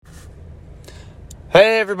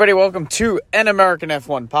Hey everybody, welcome to an American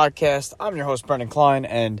F1 podcast. I'm your host, Brendan Klein,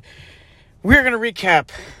 and we're going to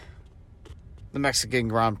recap the Mexican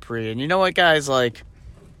Grand Prix. And you know what, guys?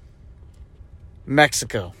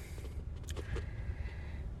 Mexico.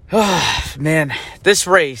 Man, this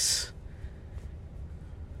race,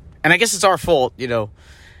 and I guess it's our fault,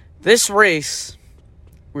 this race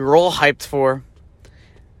we were all hyped for.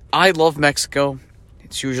 I love Mexico.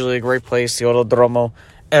 It's usually a great place, the Autodromo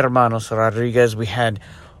Hermanos Rodriguez. We had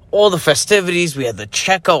all the festivities. We had the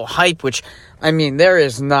Checo hype, which, there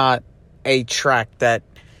is not a track that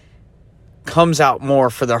comes out more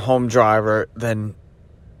for their home driver than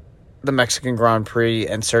the Mexican Grand Prix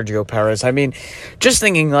and Sergio Perez. Just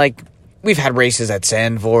thinking, we've had races at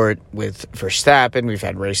Zandvoort with Verstappen. We've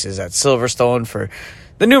had races at Silverstone for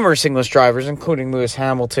the numerous English drivers, including Lewis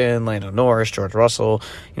Hamilton, Lando Norris, George Russell.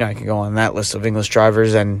 I can go on that list of English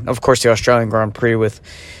drivers. And, of course, the Australian Grand Prix with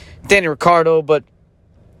Danny Ricciardo. But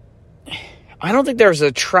I don't think there's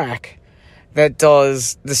a track that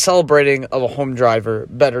does the celebrating of a home driver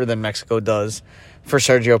better than Mexico does for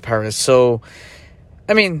Sergio Perez. So,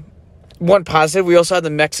 one positive, we also had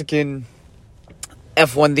the Mexican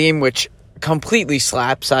F1 theme, which completely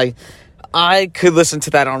slaps. I could listen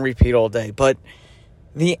to that on repeat all day. But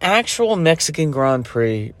the actual Mexican Grand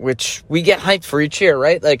Prix, which we get hyped for each year,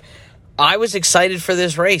 right? I was excited for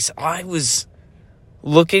this race. I was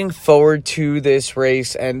looking forward to this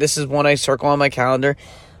race, and this is one I circle on my calendar.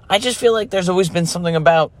 I just feel like there's always been something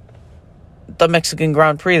about the Mexican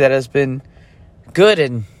Grand Prix that has been good,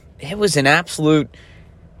 and it was an absolute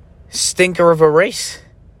stinker of a race.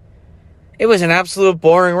 It was an absolute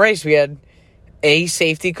boring race. We had a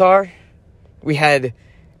safety car. We had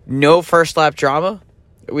no first lap drama.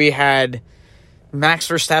 We had Max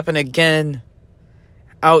Verstappen again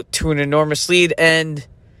out to an enormous lead. And,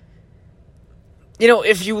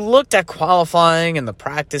 if you looked at qualifying and the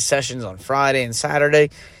practice sessions on Friday and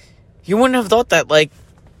Saturday, you wouldn't have thought that,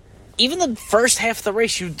 even the first half of the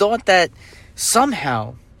race, you thought that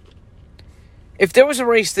somehow, if there was a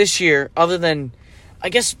race this year, other than, I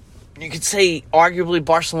guess you could say, arguably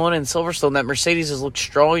Barcelona and Silverstone, that Mercedes has looked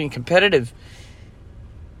strong and competitive,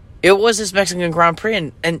 it was this Mexican Grand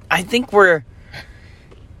Prix, and I think I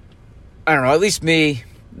don't know, at least me,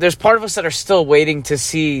 there's part of us that are still waiting to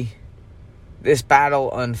see this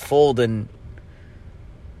battle unfold, and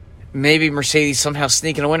maybe Mercedes somehow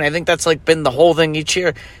sneaking a win. I think that's been the whole thing each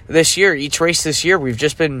race this year, we've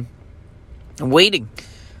just been waiting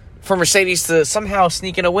for Mercedes to somehow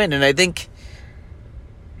sneak in a win, and I think,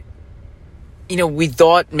 we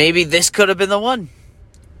thought maybe this could have been the one.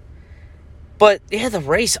 But, yeah, the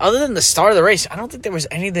race, other than the start of the race, I don't think there was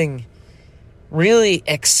anything really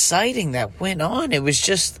exciting that went on. It was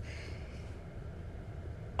just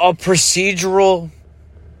a procedural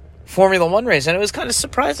Formula One race. And it was kind of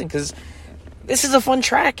surprising because this is a fun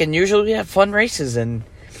track, and usually we have fun races, and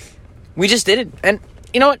we just didn't. And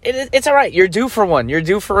you know what? It's all right. You're due for one. You're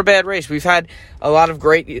due for a bad race. We've had a lot of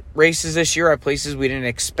great races this year at places we didn't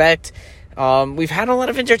expect. We've had a lot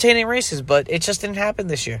of entertaining races, but it just didn't happen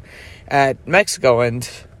this year at Mexico, and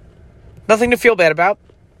nothing to feel bad about.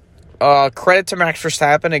 Credit to Max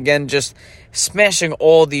Verstappen, again, just smashing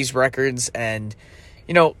all these records, and,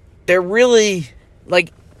 they're really,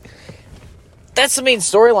 that's the main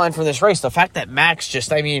storyline from this race, the fact that Max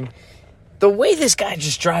the way this guy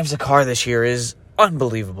just drives a car this year is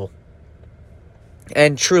unbelievable,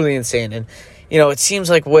 and truly insane, and, it seems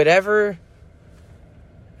like whatever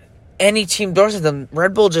any team does with them,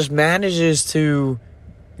 Red Bull just manages to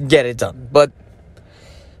get it done. But,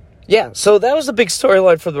 yeah, so that was the big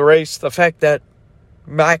storyline for the race, the fact that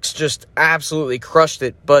Max just absolutely crushed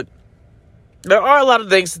it. But there are a lot of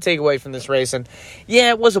things to take away from this race. And, yeah,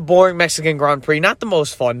 it was a boring Mexican Grand Prix, not the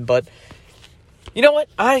most fun, but you know what?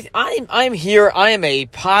 I'm here. I am a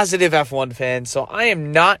positive F1 fan, so I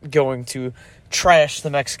am not going to trash the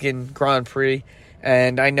Mexican Grand Prix.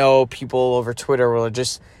 And I know people over Twitter will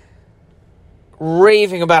just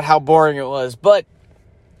raving about how boring it was, but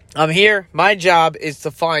I'm here. My job is to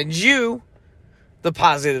find you the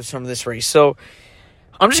positives from this race. So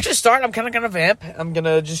I'm just going to start. I'm kind of going to vamp. I'm going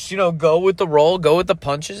to just, go with the roll, go with the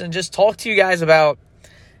punches, and just talk to you guys about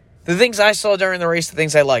the things I saw during the race, the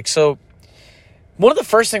things I like. So one of the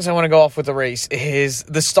first things I want to go off with the race is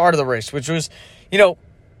the start of the race, which was,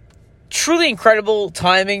 truly incredible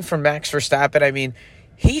timing from Max Verstappen.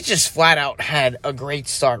 He just flat out had a great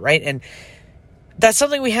start, right? And that's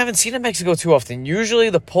something we haven't seen in Mexico too often.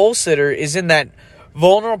 Usually the pole sitter is in that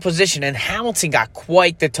vulnerable position, and Hamilton got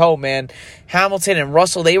quite the toe, man. Hamilton and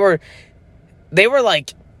Russell, they were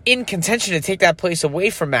in contention to take that place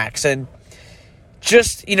away from Max, and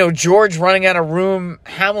just, George running out of room,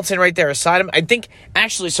 Hamilton right there beside him. I think,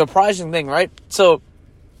 actually, surprising thing, right? So,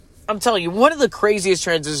 I'm telling you, one of the craziest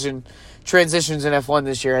transitions in F1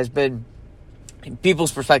 this year has been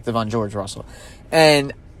people's perspective on George Russell.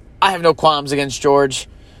 And I have no qualms against George.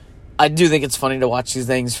 I do think it's funny to watch these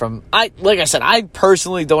things like I said, I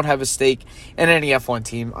personally don't have a stake in any F1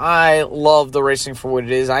 team. I love the racing for what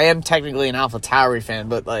it is. I am technically an AlphaTauri fan,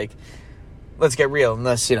 but, let's get real.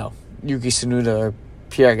 Unless, Yuki Tsunoda or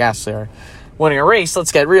Pierre Gasly are winning a race,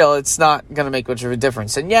 let's get real. It's not going to make much of a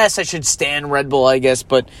difference. And yes, I should stand Red Bull, I guess,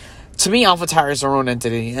 but to me, AlphaTauri is their own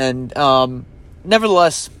entity. And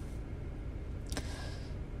nevertheless,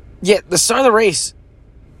 the start of the race,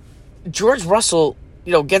 George Russell,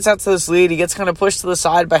 gets out to this lead. He gets kind of pushed to the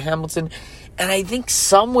side by Hamilton. And I think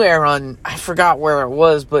somewhere I forgot where it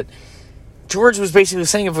was, but George was basically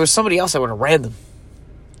saying if it was somebody else, I would have ran them.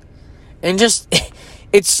 And just,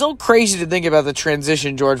 it's so crazy to think about the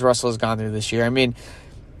transition George Russell has gone through this year. I mean,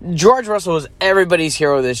 George Russell was everybody's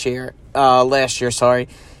hero last year,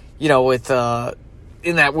 with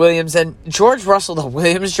in that Williams. And George Russell, the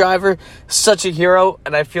Williams driver, such a hero.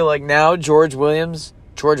 And I feel like now George Russell,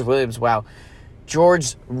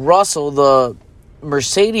 the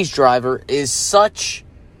Mercedes driver, is such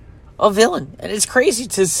a villain. And it's crazy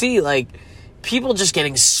to see, people just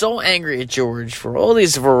getting so angry at George for all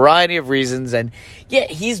these variety of reasons. And,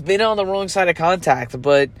 he's been on the wrong side of contact,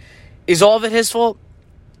 but is all of it his fault?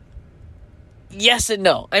 Yes and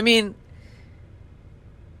no. I mean,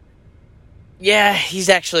 he's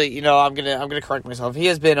actually, I'm gonna correct myself. He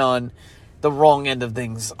has been on the wrong end of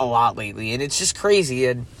things a lot lately, and it's just crazy.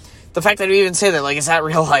 And the fact that we even say that, is that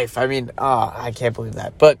real life? I mean, I can't believe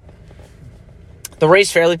that. But the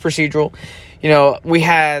race, fairly procedural. We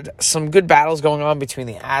had some good battles going on between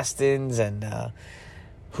the Astons and,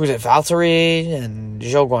 Valtteri and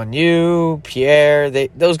Zhou Guan Yu, Pierre.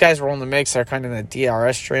 Those guys were on the mix. They're kind of in the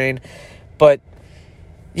DRS train. But,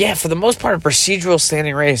 for the most part, a procedural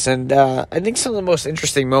standing race. And I think some of the most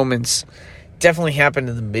interesting moments definitely happened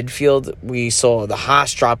in the midfield. We saw the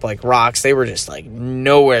Haas drop like rocks. They were just,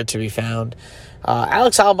 nowhere to be found.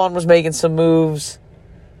 Alex Albon was making some moves.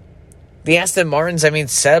 The Aston Martins,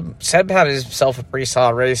 Seb had himself a pretty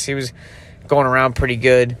solid race. He was going around pretty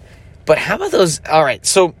good. But how about those? All right,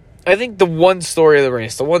 so I think the one story of the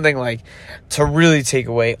race, the one thing, to really take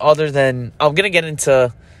away, other than, I'm going to get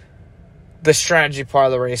into the strategy part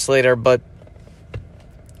of the race later, but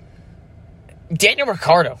Daniel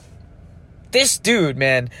Ricciardo, this dude,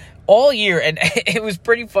 man, all year, and it was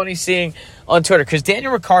pretty funny seeing on Twitter, because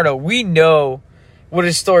Daniel Ricciardo, we know what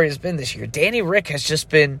his story has been this year. Danny Rick has just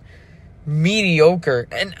been mediocre,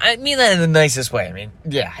 and I mean that in the nicest way. I mean,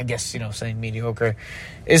 I guess, saying mediocre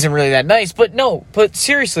isn't really that nice, but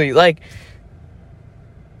seriously,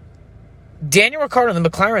 Daniel Ricciardo in the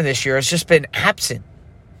McLaren this year has just been absent.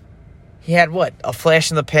 He had, a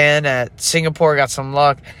flash in the pan at Singapore, got some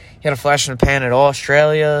luck. He had a flash in the pan at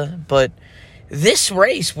Australia, but this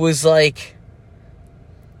race was,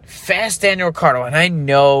 fast Daniel Ricciardo, and I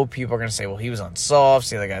know people are going to say, well, he was on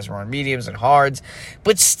softs, the other guys were on mediums and hards,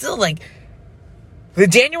 but still, the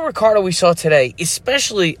Daniel Ricciardo we saw today,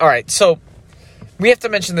 especially, all right, so we have to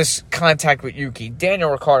mention this contact with Yuki.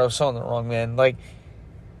 Daniel Ricciardo saw in the wrong, man.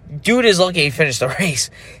 Dude is lucky he finished the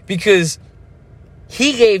race, because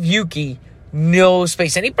he gave Yuki no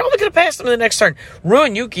space, and he probably could have passed him in the next turn.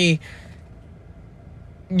 Ruined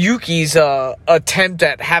Yuki's attempt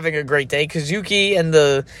at having a great day, because Yuki and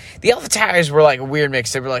the AlphaTauris were a weird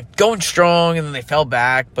mix. They were going strong, and then they fell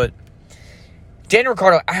back. But Daniel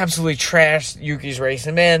Ricciardo absolutely trashed Yuki's race,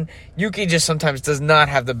 and man, Yuki just sometimes does not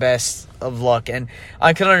have the best of luck, and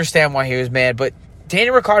I can understand why he was mad. But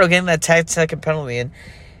Daniel Ricciardo getting that 10-second penalty, and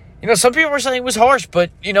some people were saying it was harsh, but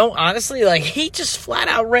honestly, he just flat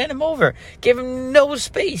out ran him over, gave him no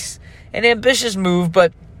space. An ambitious move,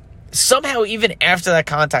 but somehow, even after that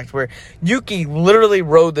contact where Yuki literally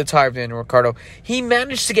rode the tire of Daniel Ricciardo, he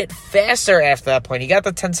managed to get faster after that point. He got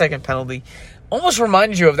the 10-second penalty. Almost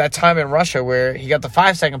reminds you of that time in Russia where he got the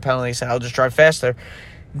 5-second penalty. He said, I'll just drive faster.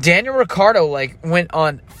 Daniel Ricciardo went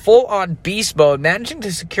on full-on beast mode, managing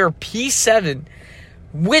to secure P7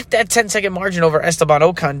 with that 10-second margin over Esteban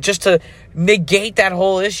Ocon just to negate that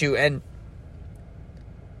whole issue. And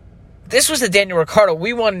this was the Daniel Ricciardo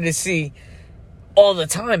we wanted to see all the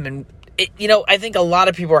time. And, I think a lot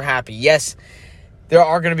of people are happy. Yes, there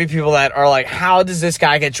are going to be people that are like, how does this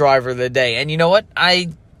guy get driver of the day? And you know what?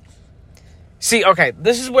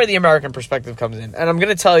 This is where the American perspective comes in. And I'm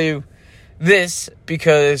going to tell you this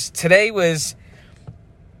because today was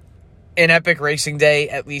an epic racing day,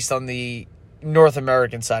 at least on the North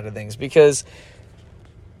American side of things, because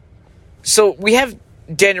So we have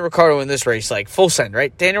Daniel Ricciardo in this race, like full send,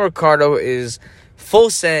 right? Daniel Ricciardo is full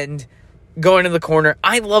send going in the corner.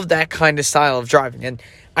 I love that kind of style of driving. And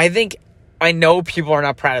I know people are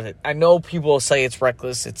not proud of it. I know people will say it's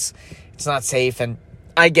reckless, it's not safe, and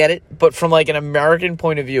I get it. But from like an American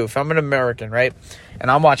point of view, if I'm an American, right,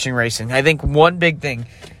 and I'm watching racing, I think one big thing,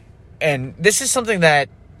 and this is something that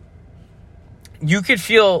you could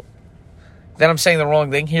feel that I'm saying the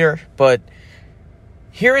wrong thing here, but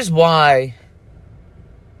here is why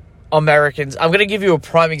Americans, I'm going to give you a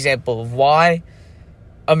prime example of why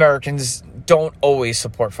Americans don't always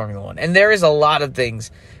support Formula One. And there is a lot of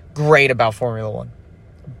things great about Formula One.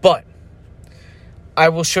 But I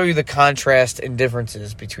will show you the contrast and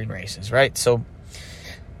differences between races, right? So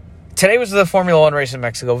today was the Formula One race in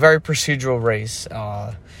Mexico, very procedural race.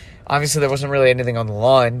 Obviously, there wasn't really anything on the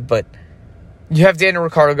line, but you have Daniel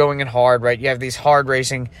Ricciardo going in hard, right? You have these hard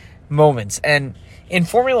racing moments. And in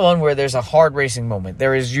Formula One, where there's a hard racing moment,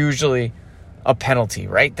 there is usually a penalty,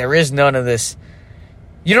 right? There is none of this.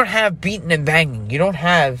 You don't have beating and banging. You don't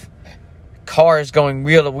have cars going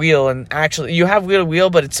wheel to wheel. And actually, you have wheel to wheel,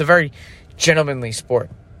 but it's a very gentlemanly sport.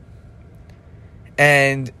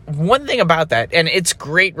 And one thing about that, and it's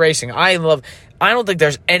great racing. I don't think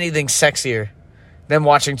there's anything sexier than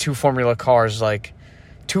watching two Formula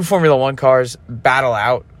One cars battle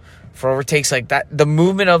out for overtakes like that. The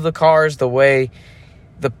movement of the cars, the way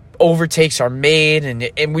the overtakes are made,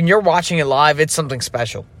 and when you're watching it live, it's something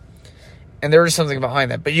special. And there is something behind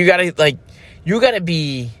that. But you gotta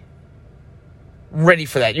be ready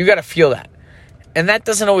for that. You gotta feel that. And that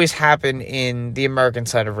doesn't always happen in the American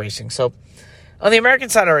side of racing. So on the American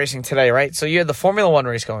side of racing today, right? So you had the Formula One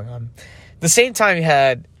race going on. The same time you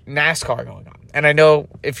had NASCAR going on. And I know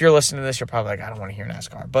if you're listening to this, you're probably like, I don't want to hear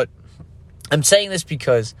NASCAR. But I'm saying this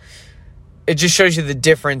because it just shows you the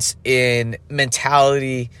difference in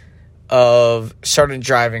mentality of certain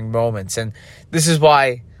driving moments. And this is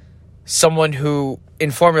why someone who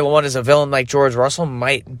in Formula One is a villain like George Russell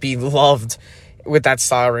might be loved with that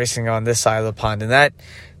style racing on this side of the pond. And that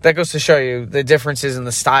goes to show you the differences in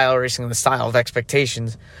the style racing and the style of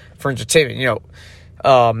expectations for entertainment.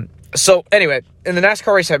 So anyway, in the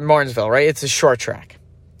NASCAR race at Martinsville, right, it's a short track.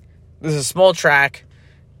 This is a small track,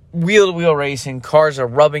 wheel-to-wheel racing. Cars are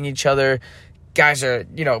rubbing each other. Guys are,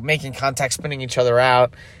 making contact, spinning each other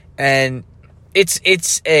out. And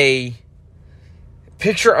it's a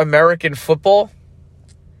picture American football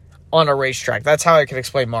on a racetrack. That's how I could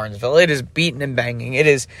explain Martinsville. It is beating and banging. It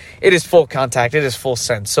is full contact. It is full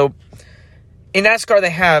sense. So in NASCAR,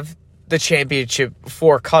 they have the championship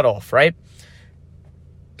 4 cutoff, right?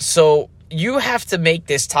 So you have to make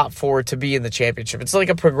this top 4 to be in the championship. It's like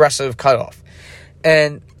a progressive cutoff.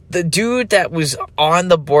 And the dude that was on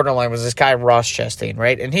the borderline was this guy, Ross Chastain,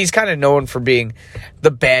 right? And he's kind of known for being the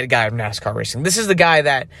bad guy of NASCAR racing. This is the guy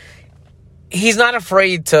that he's not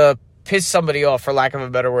afraid to piss somebody off, for lack of a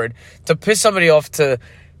better word, to piss somebody off to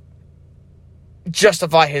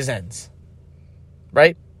justify his ends,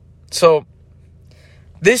 right? So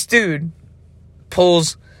this dude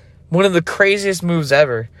pulls one of the craziest moves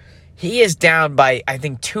ever. He is down by, I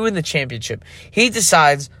think, 2 in the championship. He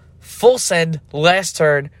decides, full send, last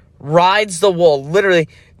turn, rides the wall. Literally,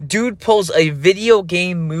 dude pulls a video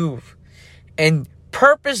game move and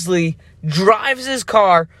purposely drives his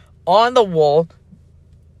car on the wall.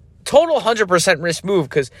 Total 100% risk move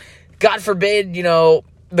because, God forbid,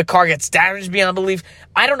 the car gets damaged beyond belief.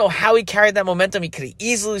 I don't know how he carried that momentum. He could have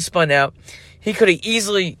easily spun out. He could have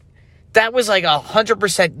easily... That was like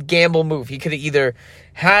 100% gamble move. He could have either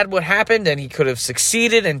had what happened and he could have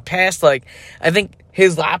succeeded and passed. I think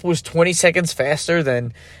his lap was 20 seconds faster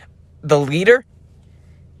than the leader.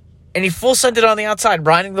 And he full sent it on the outside,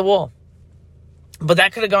 riding the wall. But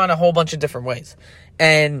that could have gone a whole bunch of different ways.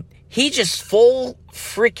 And he just full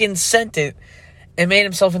freaking sent it and made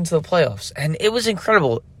himself into the playoffs. And it was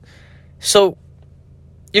incredible. So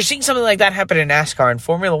you're seeing something like that happen in NASCAR. In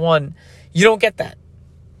Formula One, you don't get that.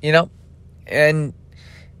 And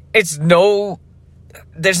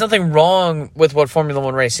there's nothing wrong with what Formula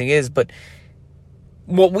One racing is, but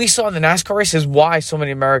what we saw in the NASCAR race is why so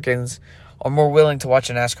many Americans are more willing to watch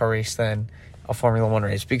a NASCAR race than a Formula One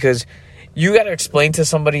race, because you got to explain to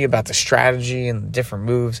somebody about the strategy and the different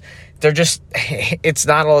moves. It's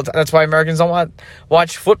not all the time. That's why Americans don't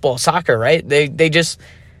watch football, soccer, right? There's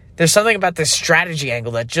something about this strategy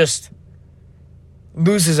angle that just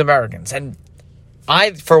loses Americans. And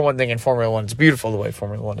for one thing, in Formula One, it's beautiful the way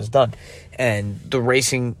Formula One is done. And the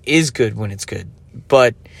racing is good when it's good.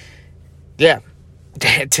 But, yeah,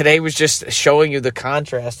 today was just showing you the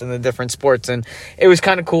contrast in the different sports. And it was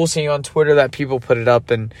kind of cool seeing on Twitter that people put it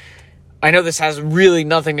up. And I know this has really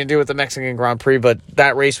nothing to do with the Mexican Grand Prix, but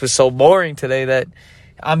that race was so boring today that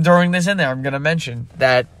I'm throwing this in there. I'm going to mention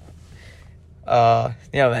that, that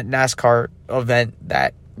NASCAR event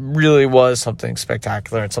that really was something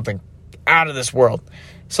spectacular and something out of this world.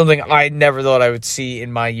 Something I never thought I would see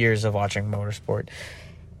in my years of watching motorsport.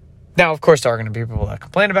 Now, of course, there are going to be people that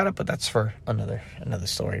complain about it, but that's for another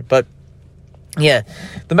story. But, yeah,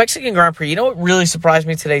 the Mexican Grand Prix, you know what really surprised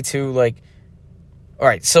me today, too? All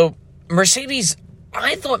right, so Mercedes,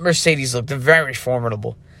 I thought Mercedes looked very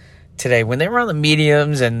formidable today. When they were on the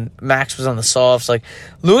mediums and Max was on the softs,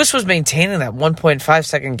 Lewis was maintaining that 1.5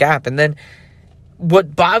 second gap. And then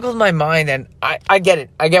what boggled my mind, and I get it.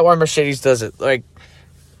 I get why Mercedes does it.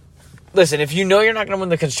 Listen, if you know you're not going to win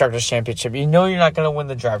the Constructors' Championship, you know you're not going to win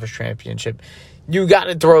the Drivers' Championship, you got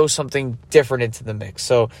to throw something different into the mix.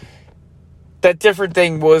 So that different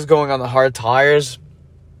thing was going on the hard tires.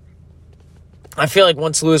 I feel like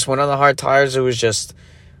once Lewis went on the hard tires, it was just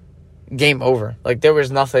game over. There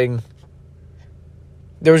was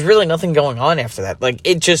really nothing going on after that.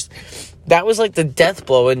 That was the death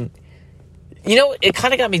blow. And, it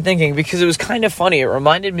kind of got me thinking because it was kind of funny. It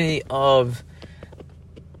reminded me of,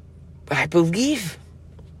 I believe,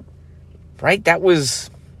 right? That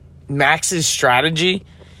was Max's strategy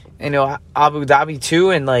in Abu Dhabi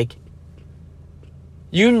too. And,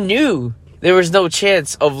 you knew there was no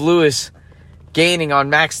chance of Lewis gaining on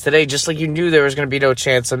Max today, just like you knew there was going to be no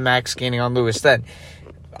chance of Max gaining on Lewis then.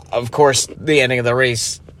 Of course, the ending of the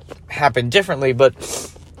race happened differently, but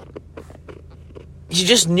you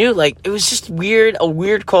just knew, it was just a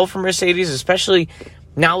weird call from Mercedes, especially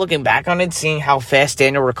now looking back on it, seeing how fast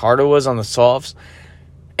Daniel Ricciardo was on the softs.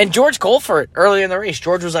 And George called for it early in the race.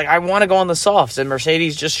 George was like, I want to go on the softs, and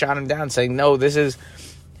Mercedes just shot him down, saying, no, this is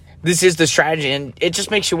the strategy, and it just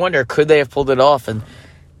makes you wonder, could they have pulled it off? And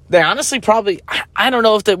they honestly probably, I don't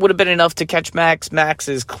know if that would have been enough to catch Max. Max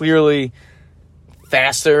is clearly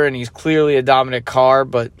faster, and he's clearly a dominant car,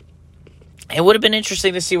 but it would have been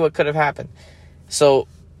interesting to see what could have happened. So,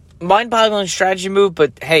 mind-boggling strategy move,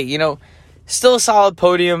 but hey, still a solid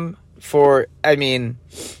podium for, getting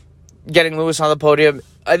Lewis on the podium.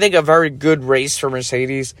 I think a very good race for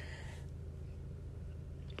Mercedes.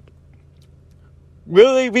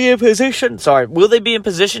 Will they be in position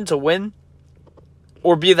to win?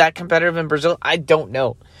 Or be that competitive in Brazil? I don't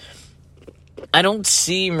know. I don't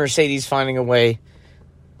see Mercedes finding a way.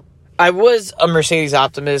 I was a Mercedes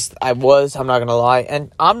optimist. I'm not going to lie.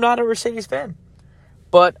 And I'm not a Mercedes fan.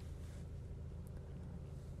 But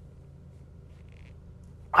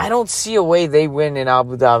I don't see a way they win in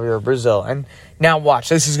Abu Dhabi or Brazil. And now watch.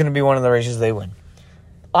 This is going to be one of the races they win.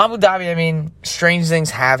 Abu Dhabi, strange things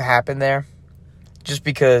have happened there. Just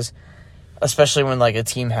because, especially when a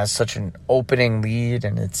team has such an opening lead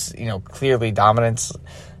and it's, clearly dominance.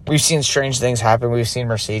 We've seen strange things happen. We've seen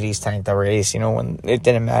Mercedes tank the race, when it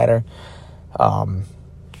didn't matter.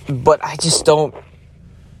 But I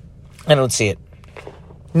don't see it.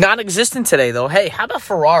 Non-existent today, though. Hey, how about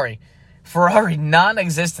Ferrari? Ferrari,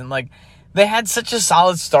 non-existent. They had such a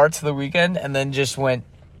solid start to the weekend and then just went,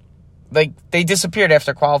 they disappeared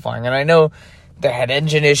after qualifying. And I know they had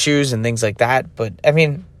engine issues and things like that, but,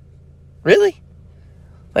 really?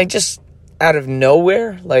 Just out of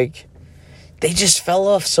nowhere? They just fell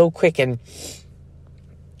off so quick, and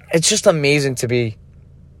it's just amazing to be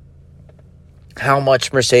how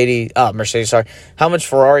much how much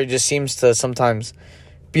Ferrari just seems to sometimes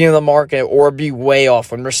be in the market or be way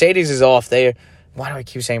off. When Mercedes is off, why do I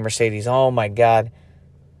keep saying Mercedes? Oh my God.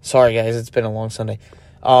 Sorry guys, it's been a long Sunday.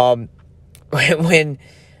 When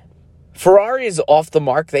Ferrari is off the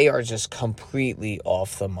mark, they are just completely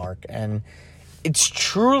off the mark. And it's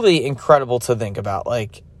truly incredible to think about,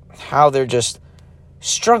 how they're just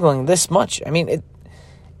struggling this much.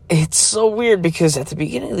 It's so weird because at the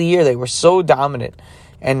beginning of the year, they were so dominant.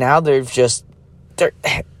 And now it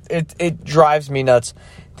drives me nuts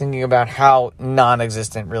thinking about how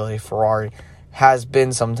non-existent really Ferrari has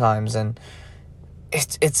been sometimes. And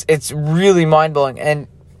it's really mind-blowing. And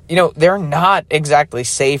they're not exactly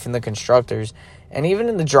safe in the Constructors. And even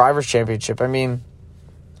in the Drivers' Championship,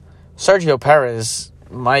 Sergio Perez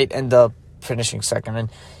might end up finishing second.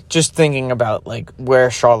 And just thinking about, where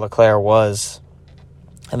Charles Leclerc was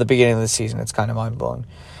at the beginning of the season, it's kind of mind-blowing.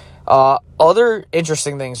 Other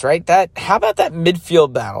interesting things, right? How about that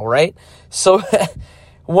midfield battle, right? So,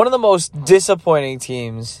 one of the most disappointing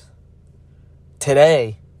teams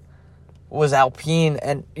today was Alpine,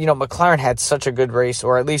 and, McLaren had such a good race,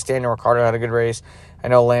 or at least Daniel Ricciardo had a good race. I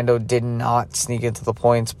know Lando did not sneak into the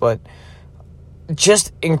points, but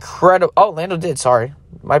just incredible. Oh, Lando did, sorry.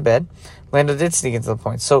 My bad. Lando did sneak into the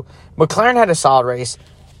points. So, McLaren had a solid race.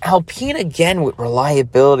 Alpine again with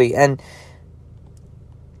reliability, and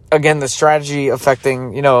again, the strategy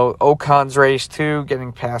affecting, Ocon's race too,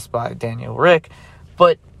 getting passed by Daniel Rick.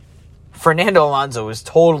 But Fernando Alonso is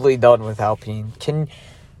totally done with Alpine. Can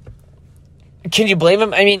you blame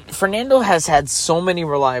him? I mean, Fernando has had so many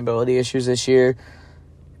reliability issues this year,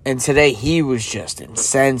 and today he was just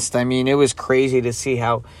incensed. I mean, it was crazy to see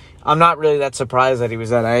how... I'm not really that surprised that he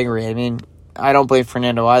was that angry. I mean, I don't blame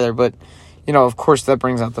Fernando either, but, of course that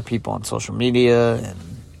brings out the people on social media and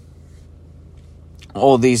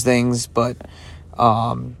all these things, but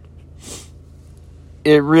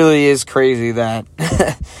it really is crazy that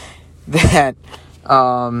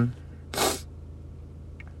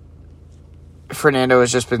Fernando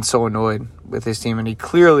has just been so annoyed with his team, and he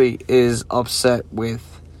clearly is upset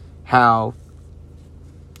with how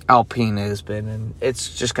Alpine has been, and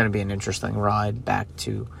it's just going to be an interesting ride back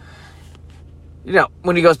to,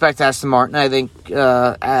 when he goes back to Aston Martin. I think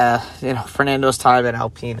Fernando's time at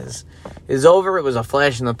Alpine is over. It was a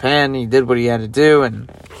flash in the pan. He did what he had to do,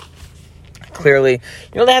 and clearly,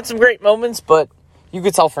 they had some great moments, but you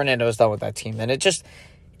could tell Fernando is done with that team, and it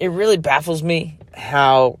really baffles me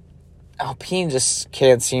how Alpine just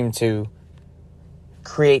can't seem to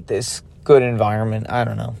create this good environment. I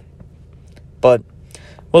don't know, but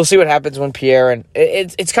we'll see what happens when Pierre, and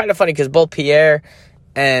it's kind of funny because both Pierre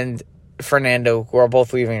and Fernando, who are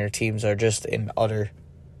both leaving their teams, are just in utter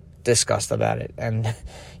disgust about it, and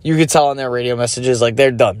you could tell on their radio messages, like,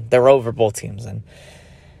 they're done. They're over, both teams, and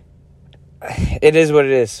it is what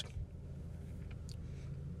it is.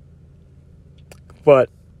 But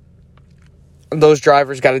those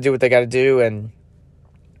drivers got to do what they got to do, and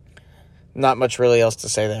not much really else to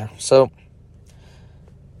say there. So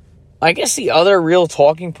I guess the other real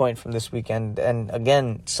talking point from this weekend, and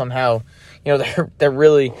again, somehow, they're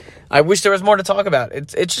really... I wish there was more to talk about.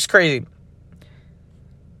 It's just crazy.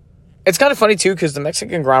 It's kind of funny, too, because the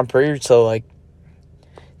Mexican Grand Prix, so,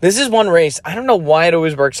 this is one race. I don't know why it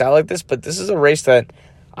always works out like this, but this is a race that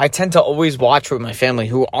I tend to always watch with my family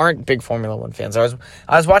who aren't big Formula One fans. I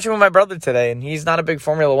was watching with my brother today, and he's not a big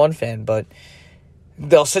Formula One fan, but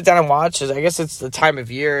they'll sit down and watch. I guess it's the time of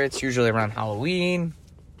year. It's usually around Halloween,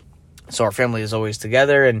 so our family is always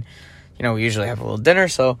together, and, we usually have a little dinner.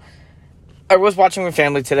 So I was watching with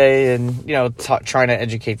family today and, trying to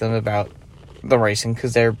educate them about the racing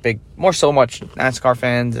because they're more so much NASCAR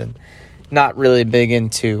fans and not really big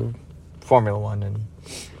into Formula One, and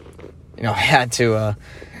I had to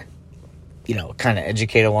kind of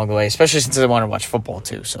educate along the way, especially since I want to watch football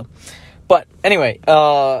too. So, but anyway,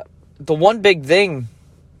 the one big thing,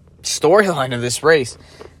 storyline of this race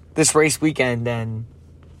weekend, and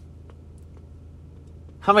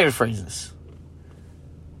how am I going to phrase this?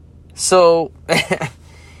 So,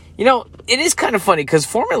 it is kind of funny because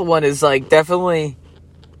Formula One is definitely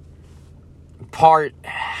part,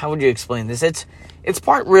 how would you explain this? It's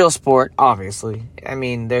part real sport, obviously. I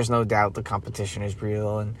mean, there's no doubt the competition is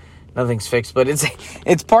real and nothing's fixed, but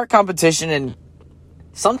it's part competition, and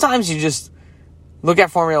sometimes you just look at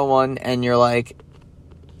Formula One and you're like,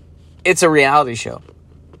 it's a reality show.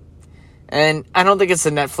 And I don't think it's the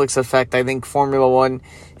Netflix effect. I think Formula One,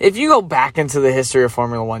 if you go back into the history of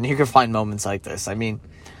Formula One, you can find moments like this. I mean,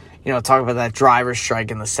 talk about that driver strike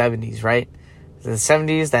in the 70s, right? The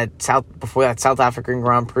 70s, before that South African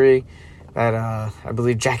Grand Prix that I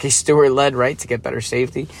believe Jackie Stewart led, right, to get better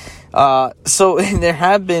safety. So there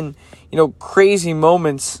have been, crazy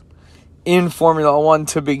moments in Formula One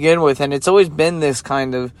to begin with, and it's always been this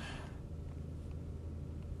kind of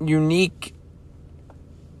unique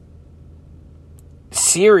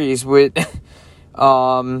series with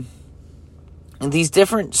these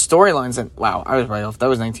different storylines. And wow, I was right off. That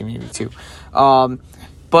was 1982.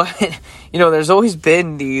 But there's always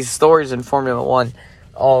been these stories in Formula One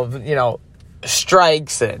of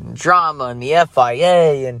strikes and drama and the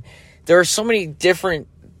FIA, and there are so many different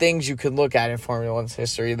things you could look at in Formula One's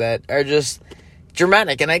history that are just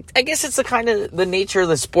dramatic. And I guess it's the nature of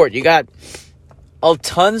the sport. You got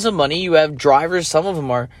tons of money. You have drivers. Some of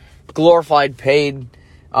them are glorified playboys.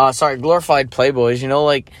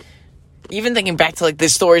 Even thinking back to the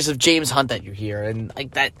stories of James Hunt that you hear, and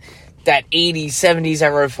that 80s, 70s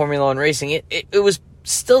era of Formula One racing, it was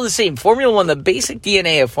still the same. Formula One, the basic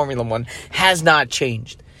DNA of Formula One has not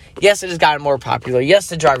changed. Yes, it has gotten more popular. Yes,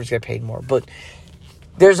 the drivers get paid more, but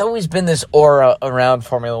there's always been this aura around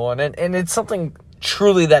Formula One, and it's something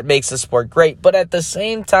truly that makes the sport great, but at the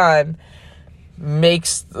same time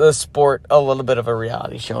makes the sport a little bit of a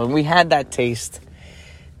reality show. And we had that taste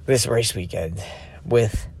this race weekend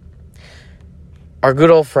with our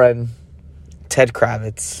good old friend Ted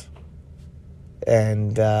Kravitz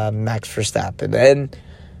and Max Verstappen. And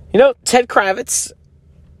Ted Kravitz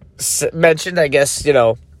mentioned, I guess,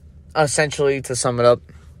 essentially to sum it up,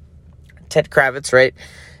 Ted Kravitz, right,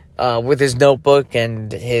 with his notebook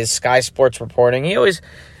and his Sky Sports reporting, he always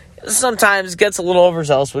sometimes gets a little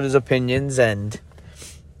overzealous with his opinions, and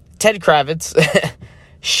Ted Kravitz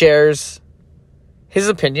shares his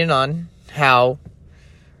opinion on how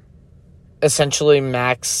essentially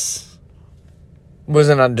Max was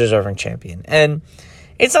an undeserving champion. And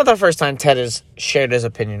it's not the first time Ted has shared his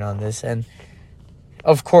opinion on this. And,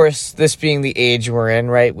 of course, this being the age we're in,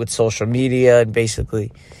 right, with social media and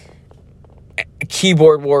basically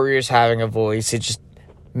keyboard warriors having a voice, it just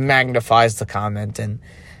magnifies the comment. And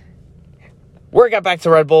where it got back to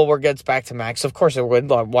Red Bull, where it gets back to Max, of course it would.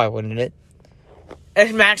 Why wouldn't it?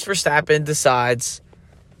 And Max Verstappen decides,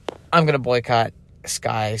 I'm going to boycott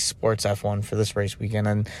Sky Sports F1 for this race weekend,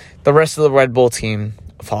 and the rest of the Red Bull team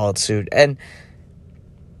followed suit. And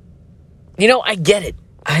I get it.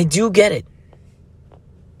 I do get it.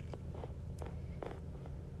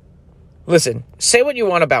 Listen, say what you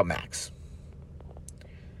want about Max.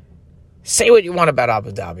 Say what you want about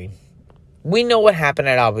Abu Dhabi. We know what happened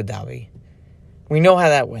at Abu Dhabi. We know how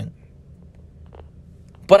that went.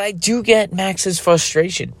 But I do get Max's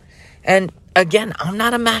frustration. And again, I'm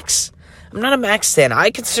not a Max fan. I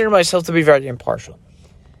consider myself to be very impartial.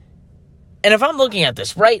 And if I'm looking at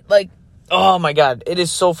this, right, oh my God, it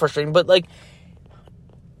is so frustrating. But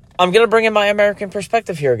I'm going to bring in my American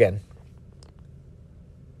perspective here again.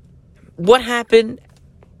 What happened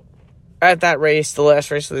at that race, the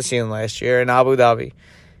last race of the season last year in Abu Dhabi?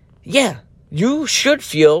 Yeah, you should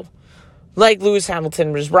feel like Lewis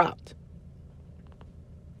Hamilton was robbed.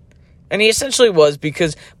 And he essentially was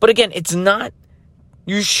but again, it's not,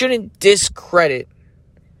 you shouldn't discredit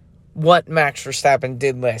what Max Verstappen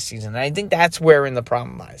did last season. And I think that's wherein the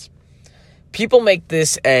problem lies. People make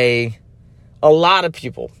this a lot of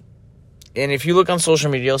people, and if you look on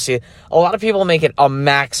social media, you'll see it, a lot of people make it a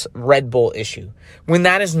Max Red Bull issue, when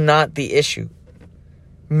that is not the issue.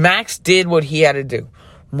 Max did what he had to do.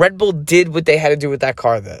 Red Bull did what they had to do with that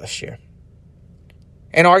car this year.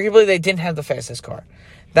 And arguably, they didn't have the fastest car.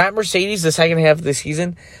 That Mercedes, the second half of the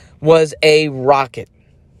season, was a rocket.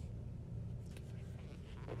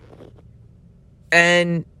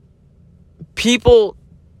 And people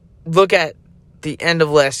look at the end of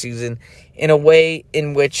last season in a way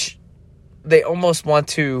in which they almost want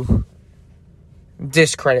to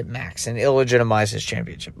discredit Max and illegitimize his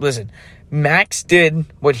championship. Listen, Max did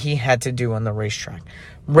what he had to do on the racetrack.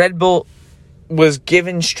 Red Bull was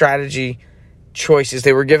given strategy choices.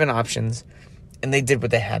 They were given options, and they did what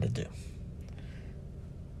they had to do.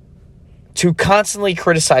 To constantly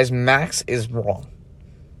criticize Max is wrong.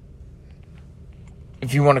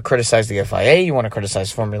 If you want to criticize the FIA, you want to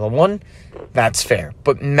criticize Formula One, that's fair.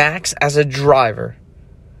 But Max, as a driver,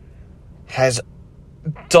 has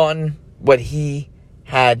done what he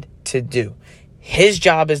had to do. His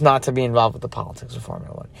job is not to be involved with the politics of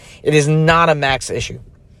Formula One. It is not a Max issue.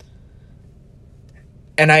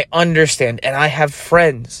 And I understand, and I have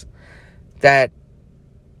friends that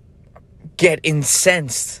get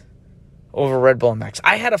incensed over Red Bull and Max.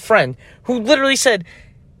 I had a friend who literally said,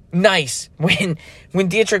 nice, when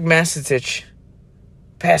Dietrich Mateschitz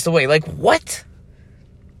passed away. What?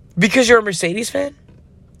 Because you're a Mercedes fan?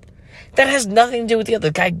 That has nothing to do with the other.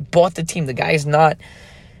 The guy bought the team. The guy is not...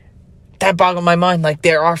 That boggled my mind.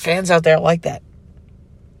 There are fans out there like that.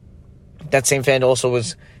 That same fan also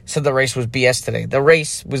said the race was BS today. The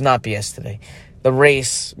race was not BS today. The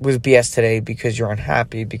race was BS today because you're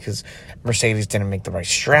unhappy, because Mercedes didn't make the right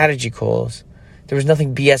strategy calls. There was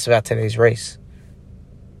nothing BS about today's race.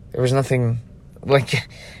 There was nothing,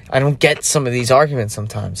 I don't get some of these arguments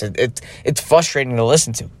sometimes. It's frustrating to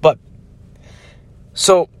listen to. But,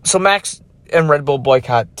 so Max and Red Bull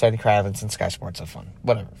boycott Ted Kravitz and Sky Sports F1.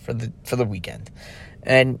 Whatever, for the weekend.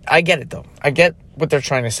 And I get it, though. I get what they're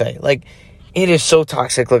trying to say. It is so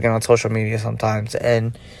toxic looking on social media sometimes.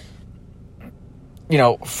 And,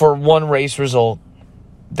 for one race result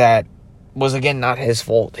that was, again, not his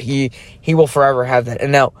fault, he will forever have that.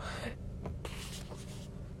 And now,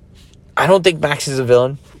 I don't think Max is a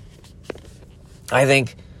villain. I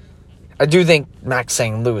do think Max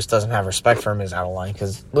saying Lewis doesn't have respect for him is out of line,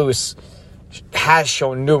 because Lewis has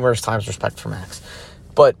shown numerous times respect for Max.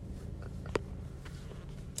 But,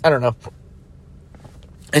 I don't know.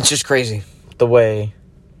 It's just crazy the way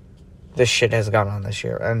this shit has gone on this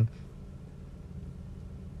year. And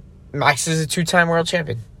Max is a 2-time world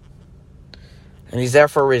champion. And he's there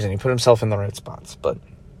for a reason. He put himself in the right spots. But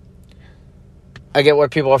I get why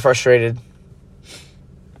people are frustrated.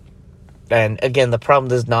 And again, the problem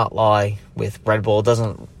does not lie with Red Bull. It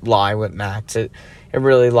doesn't lie with Max. It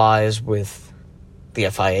really lies with the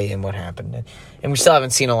FIA and what happened. And we still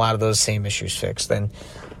haven't seen a lot of those same issues fixed. And,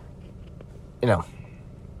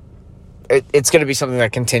 it's going to be something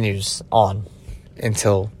that continues on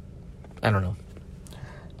until, I don't know.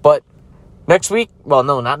 But next week, well,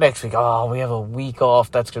 no, not next week. Oh, we have a week off.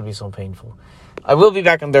 That's going to be so painful. I will be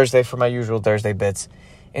back on Thursday for my usual Thursday bits.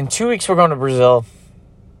 In 2 weeks, we're going to Brazil.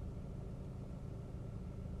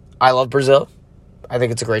 I love Brazil. I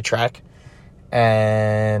think it's a great track.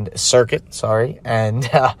 And circuit, sorry. And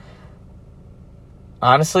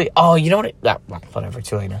honestly, you know what? Whatever,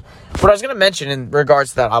 too late now. What I was going to mention in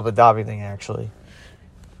regards to that Abu Dhabi thing, actually.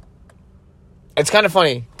 It's kind of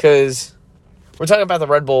funny because we're talking about the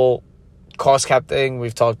Red Bull cost cap thing.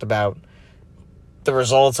 We've talked about the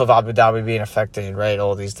results of Abu Dhabi being affected, right?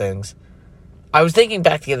 All these things. I was thinking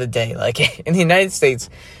back the other day, like in the United States,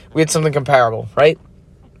 we had something comparable, right?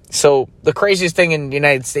 So the craziest thing in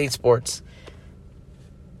United States sports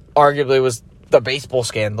arguably was the baseball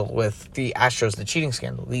scandal with the Astros, the cheating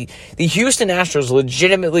scandal. The Houston Astros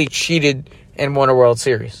legitimately cheated and won a World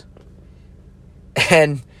Series.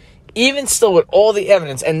 And even still with all the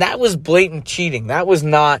evidence, and that was blatant cheating. That was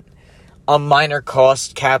not a minor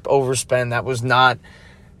cost cap overspend. That was not,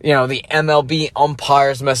 the MLB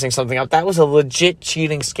umpires messing something up. That was a legit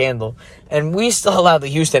cheating scandal. And we still allowed the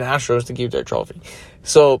Houston Astros to keep their trophy.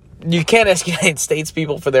 So you can't ask United States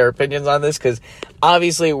people for their opinions on this because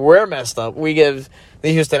obviously we're messed up. We give the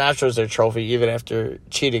Houston Astros their trophy even after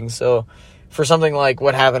cheating. So for something like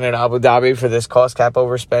what happened in Abu Dhabi for this cost cap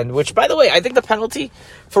overspend, which, by the way, I think the penalty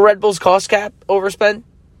for Red Bull's cost cap overspend,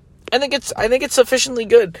 I think it's sufficiently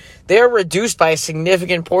good. They are reduced by a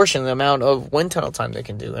significant portion the amount of wind tunnel time they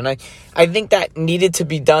can do. And I think that needed to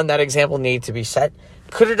be done. That example needed to be set.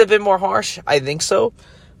 Could it have been more harsh? I think so.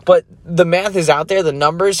 But the math is out there. The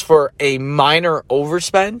numbers for a minor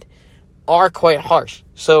overspend are quite harsh.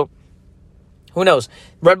 So who knows?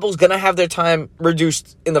 Red Bull's going to have their time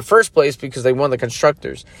reduced in the first place because they won the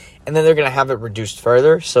Constructors. And then they're going to have it reduced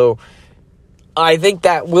further. So I think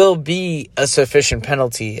that will be a sufficient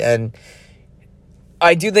penalty. And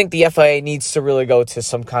I do think the FIA needs to really go to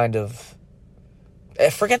some kind of,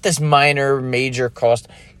 forget this minor, major cost.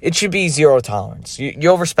 It should be zero tolerance. You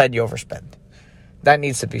overspend, you overspend. That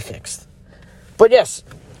needs to be fixed. But yes,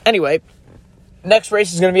 anyway, next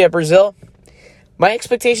race is going to be at Brazil. My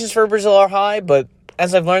expectations for Brazil are high, but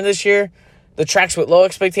as I've learned this year, the tracks with low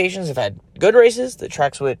expectations have had good races. The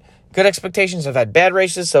tracks with good expectations have had bad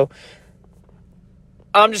races. So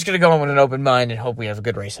I'm just going to go in with an open mind and hope we have a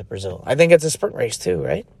good race at Brazil. I think it's a sprint race too,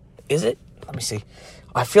 right? Is it? Let me see.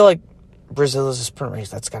 I feel like Brazil is a sprint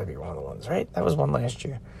race. That's got to be one of the ones, right? That was one last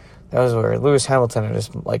year. That was where Lewis Hamilton had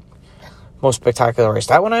his, most spectacular race.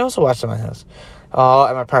 That one I also watched at my house.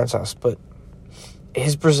 At my parents' house. But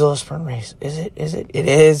is Brazil a sprint race? Is it? It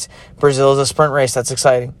is. Brazil is a sprint race. That's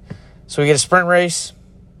exciting. So we get a sprint race.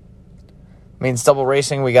 Means double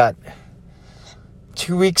racing. We got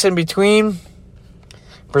 2 weeks in between.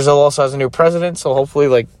 Brazil also has a new president, so hopefully,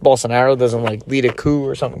 Bolsonaro doesn't, lead a coup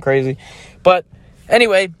or something crazy. But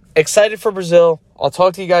anyway, excited for Brazil. I'll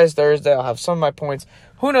talk to you guys Thursday. I'll have some of my points.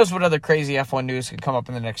 Who knows what other crazy F1 news could come up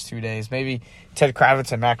in the next 2 days. Maybe Ted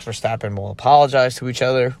Kravitz and Max Verstappen will apologize to each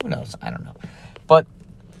other. Who knows? I don't know. But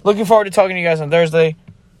looking forward to talking to you guys on Thursday.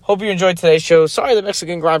 Hope you enjoyed today's show. Sorry the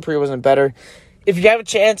Mexican Grand Prix wasn't better. If you have a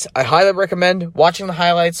chance, I highly recommend watching the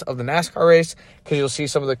highlights of the NASCAR race because you'll see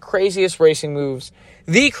some of the craziest racing moves,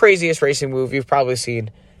 the craziest racing move you've probably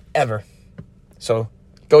seen ever. So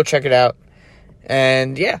go check it out.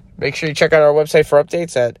 And yeah, make sure you check out our website for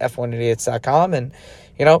updates at f1idiots.com. And,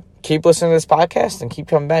 keep listening to this podcast and keep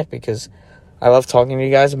coming back because I love talking to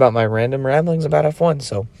you guys about my random ramblings about F1.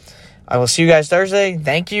 So I will see you guys Thursday.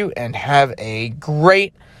 Thank you and have a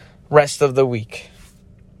great rest of the week.